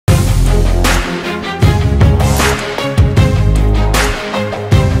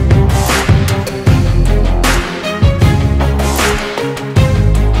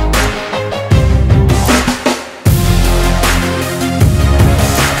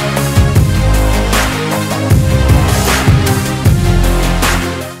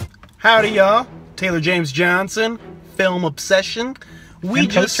Howdy, y'all. Taylor James Johnson, Film Obsession.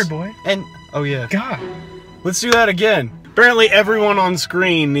 Poster Boy. And, oh yeah. God. Let's do that again. Apparently everyone on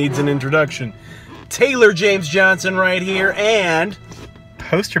screen needs an introduction. Taylor James Johnson right here, and...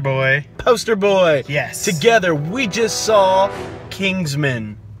 Poster Boy. Poster Boy. Yes. Together, we just saw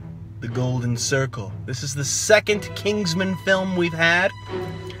Kingsman, The Golden Circle. This is the second Kingsman film we've had.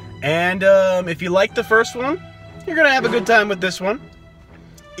 And if you like the first one, you're going to have a good time with this one.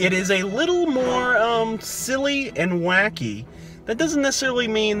 It is a little more silly and wacky. That doesn't necessarily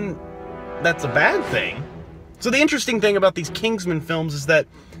mean that's a bad thing. So the interesting thing about these Kingsman films is that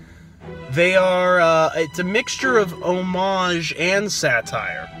they are, it's a mixture of homage and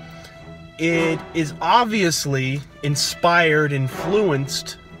satire. It is obviously inspired,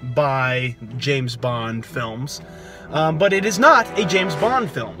 influenced by James Bond films. But it is not a James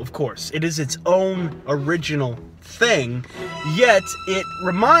Bond film, of course. It is its own original thing, yet it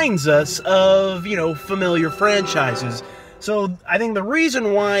reminds us of, you know, familiar franchises. So I think the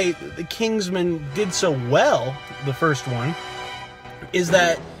reason why the Kingsman did so well, the first one, is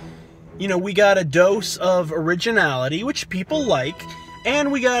that, you know, we got a dose of originality, which people like,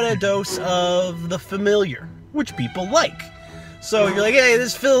 and we got a dose of the familiar, which people like. So you're like, hey,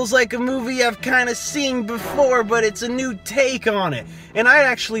 this feels like a movie I've kind of seen before, but it's a new take on it. And I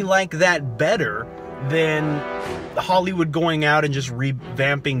actually like that better than Hollywood going out and just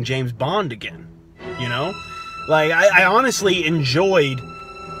revamping James Bond again. You know? Like, I honestly enjoyed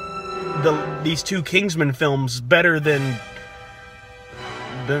these two Kingsman films better than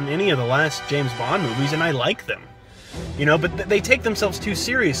any of the last James Bond movies, and I like them. You know, but they take themselves too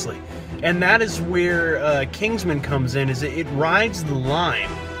seriously. And that is where Kingsman comes in, is it rides the line,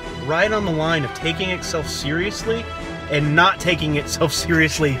 right on the line of taking itself seriously and not taking itself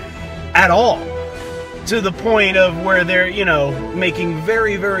seriously at all. To the point of where they're, you know, making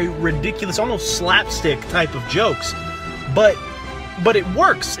very, very ridiculous, almost slapstick type of jokes. But it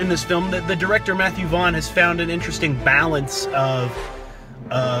works in this film. The director, Matthew Vaughn, has found an interesting balance of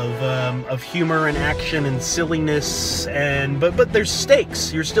humor and action and silliness, and but there's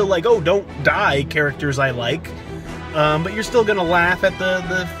stakes. You're still like, oh, don't die, characters I like, but you're still gonna laugh at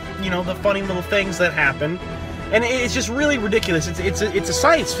the you know, the funny little things that happen, and it's just really ridiculous. It's a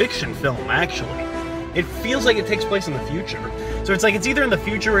science fiction film, actually. It feels like it takes place in the future. So it's like it's either in the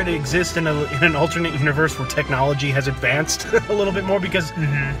future or it exists in an alternate universe where technology has advanced a little bit more, because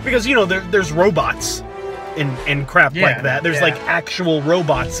you know, there's robots and crap like that. There's like actual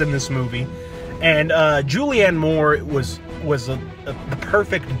robots in this movie, and Julianne Moore was the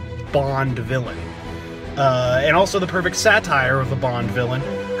perfect Bond villain, and also the perfect satire of a Bond villain.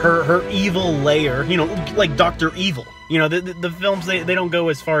 Her evil layer, you know, like Dr. Evil. You know, the films, they don't go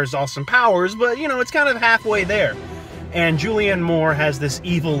as far as Austin Powers, but you know, it's kind of halfway there. And Julianne Moore has this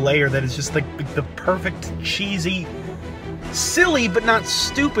evil layer that is just like the perfect cheesy, silly but not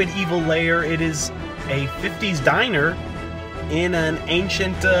stupid evil layer. It is a 50s diner in an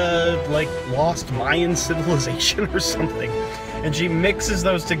ancient, like, lost Mayan civilization or something. And she mixes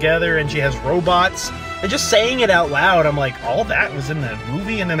those together, and she has robots. And just saying it out loud, I'm like, all that was in that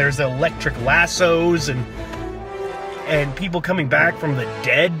movie? And then there's the electric lassos and people coming back from the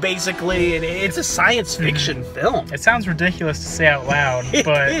dead, basically. And it's a science fiction film. It sounds ridiculous to say out loud,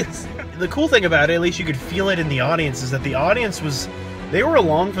 but... It is. The cool thing about it, at least you could feel it in the audience, is that the audience was... They were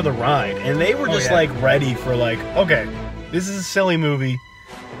along for the ride, and they were just like ready for like, okay, this is a silly movie.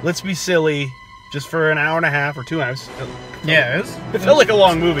 Let's be silly just for an hour and a half or 2 hours. Yeah, it felt like a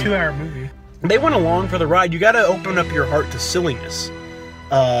long movie. 2-hour movie. They went along for the ride. You got to open up your heart to silliness.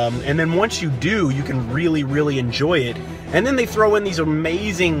 And then once you do, you can really, really enjoy it. And then they throw in these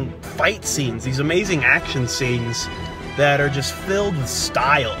amazing fight scenes, these amazing action scenes that are just filled with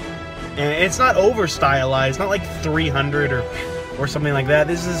style. And it's not over-stylized, not like 300 or something like that.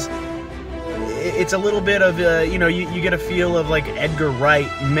 It's a little bit of, you know, you get a feel of like Edgar Wright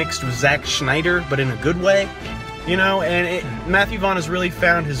mixed with Zack Snyder, but in a good way, you know, and Matthew Vaughn has really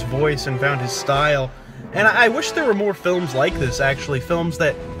found his voice and found his style, and I wish there were more films like this, actually, films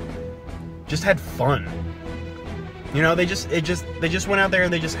that just had fun. You know, they just went out there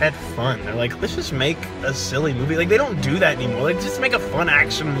and they just had fun. They're like, let's just make a silly movie. Like, they don't do that anymore. Like, just make a fun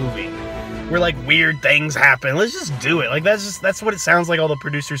action movie where like weird things happen. Let's just do it. Like, that's what it sounds like. All the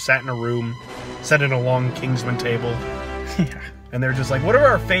producers sat in a room, sat at a long Kingsman table, and they're just like, what are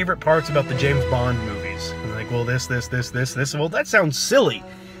our favorite parts about the James Bond movies? And like, well, this. Well, that sounds silly.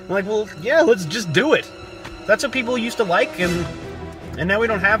 I'm like, well, yeah, let's just do it. That's what people used to like, and now we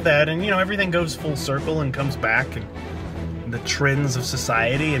don't have that. And you know, everything goes full circle and comes back, and the trends of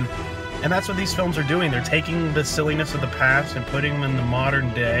society, and And that's what these films are doing. They're taking the silliness of the past and putting them in the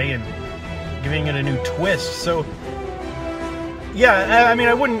modern day and giving it a new twist. So, yeah, I mean,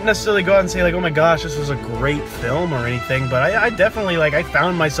 I wouldn't necessarily go out and say, like, oh my gosh, this was a great film or anything, but I definitely, like, I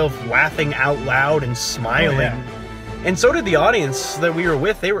found myself laughing out loud and smiling. Oh, yeah. And so did the audience that we were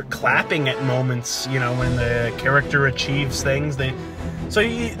with. They were clapping at moments, you know, when the character achieves things. The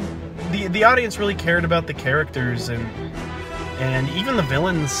audience really cared about the characters, and even the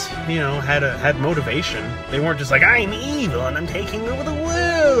villains, you know, had motivation. They weren't just like, I'm evil and I'm taking over the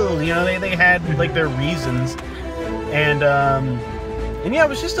world. You know, they had like their reasons. And yeah, it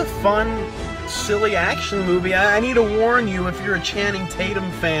was just a fun, silly action movie. I need to warn you, if you're a Channing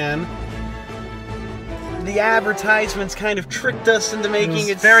Tatum fan, the advertisements kind of tricked us into making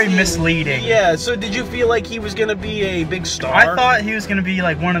it very seem misleading. Yeah, so did you feel like he was going to be a big star? I thought he was going to be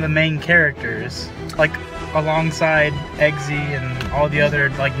like one of the main characters, like alongside Eggsy and all the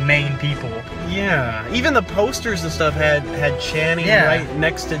other like main people. Yeah, even the posters and stuff had Channing right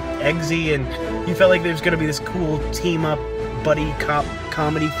next to Eggsy, and you felt like there was going to be this cool team-up buddy cop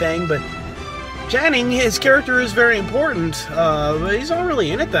comedy thing, but Channing, his character is very important, but he's not really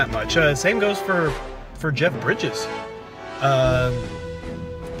in it that much. Same goes for Jeff Bridges. I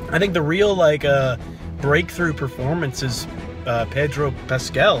think the real breakthrough performance is Pedro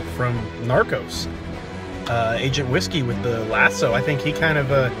Pascal from Narcos, Agent Whiskey with the lasso. I think he kind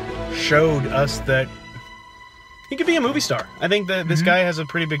of showed us that he could be a movie star. I think that this guy has a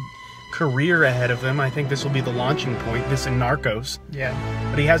pretty big career ahead of him. I think this will be the launching point. This in Narcos. Yeah.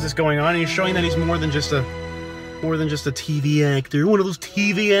 But he has this going on, and he's showing that he's more than just a TV actor. One of those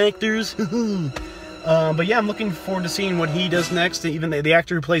TV actors. But yeah, I'm looking forward to seeing what he does next. Even the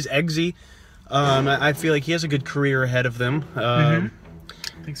actor who plays Eggsy, I feel like he has a good career ahead of them. I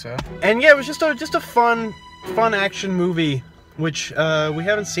think so. And yeah, it was just a fun action movie, which we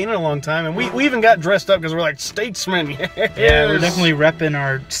haven't seen in a long time. And we even got dressed up because we're like statesmen. Yes. Yeah, we're definitely repping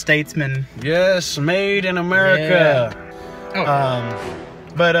our statesmen. Yes, made in America. Yeah.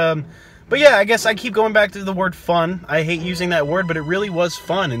 Oh. But yeah, I guess I keep going back to the word fun. I hate using that word, but it really was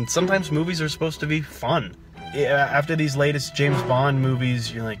fun. And sometimes movies are supposed to be fun. After these latest James Bond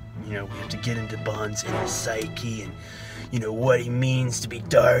movies, you're like, you know, we have to get into Bond's inner psyche and, you know, what he means to be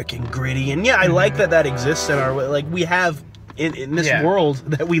dark and gritty. And yeah, I like that exists in our, like, we have, in this world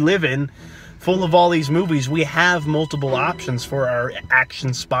that we live in, full of all these movies, we have multiple options for our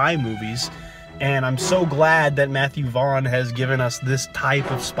action spy movies. And I'm so glad that Matthew Vaughn has given us this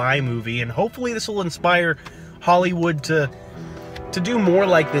type of spy movie, and hopefully this will inspire Hollywood to do more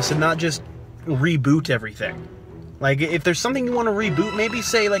like this and not just reboot everything. Like, if there's something you want to reboot, maybe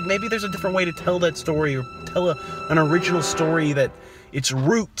say, like, maybe there's a different way to tell that story, or tell an original story that its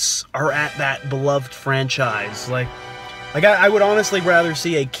roots are at that beloved franchise. Like I would honestly rather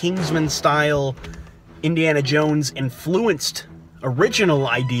see a Kingsman-style Indiana Jones-influenced original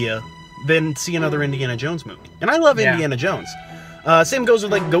idea than see another Indiana Jones movie. And I love Indiana Jones. Same goes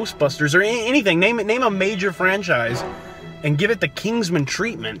with like Ghostbusters or anything. Name a major franchise and give it the Kingsman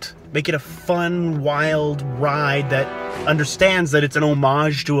treatment. Make it a fun, wild ride that understands that it's an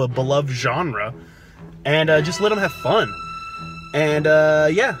homage to a beloved genre. And just let them have fun. And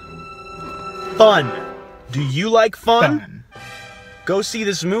yeah. Fun. Do you like fun? Go see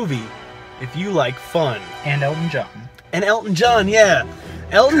this movie if you like fun. And Elton John. And Elton John, yeah.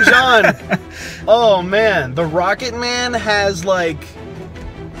 Elton John, oh man, the Rocket Man has like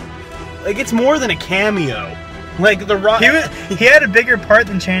it's more than a cameo. Like the he had a bigger part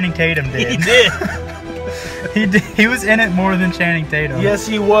than Channing Tatum did. He did. He was in it more than Channing Tatum. Yes,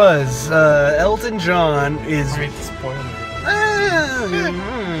 he was. Elton John is. I mean, spoiler.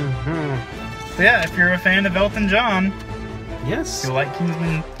 Yeah, if you're a fan of Elton John, yes, you'll like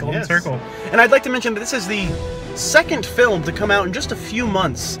Kingsman Golden Circle. And I'd like to mention that this is the second film to come out in just a few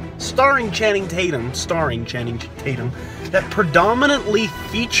months, starring Channing Tatum, that predominantly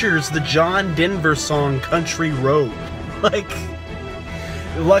features the John Denver song Country Road. Like,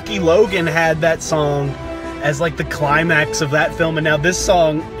 Lucky Logan had that song as like the climax of that film, and now this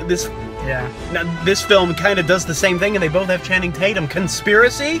song, this film kind of does the same thing, and they both have Channing Tatum.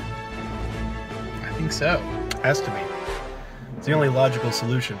 Conspiracy? I think so. Has to be. It's the only logical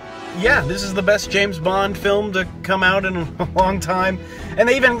solution. Yeah, this is the best James Bond film to come out in a long time. And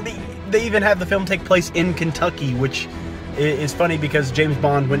they even have the film take place in Kentucky, which is funny because James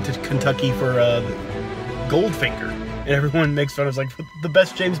Bond went to Kentucky for Goldfinger. And everyone makes fun of it. It's like, the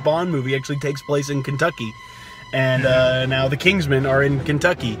best James Bond movie actually takes place in Kentucky. And now the Kingsmen are in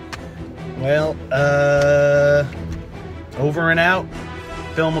Kentucky. Well, over and out,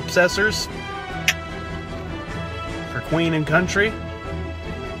 film obsessors. For Queen and Country.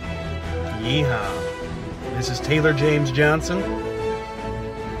 Yeehaw. This is Taylor James Johnson.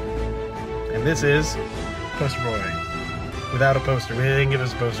 And this is Poster boy. without a poster. He didn't give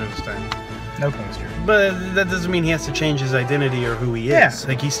us a poster this time. No poster. But that doesn't mean he has to change his identity or who he is. Yeah.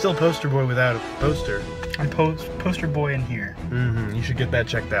 Like, he's still poster boy without a poster. I'm poster boy in here. Mm-hmm. You should get that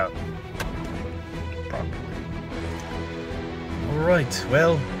checked out. Probably. Alright,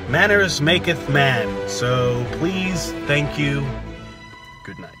 well, manners maketh man. So please, thank you.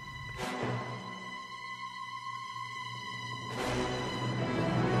 Good night.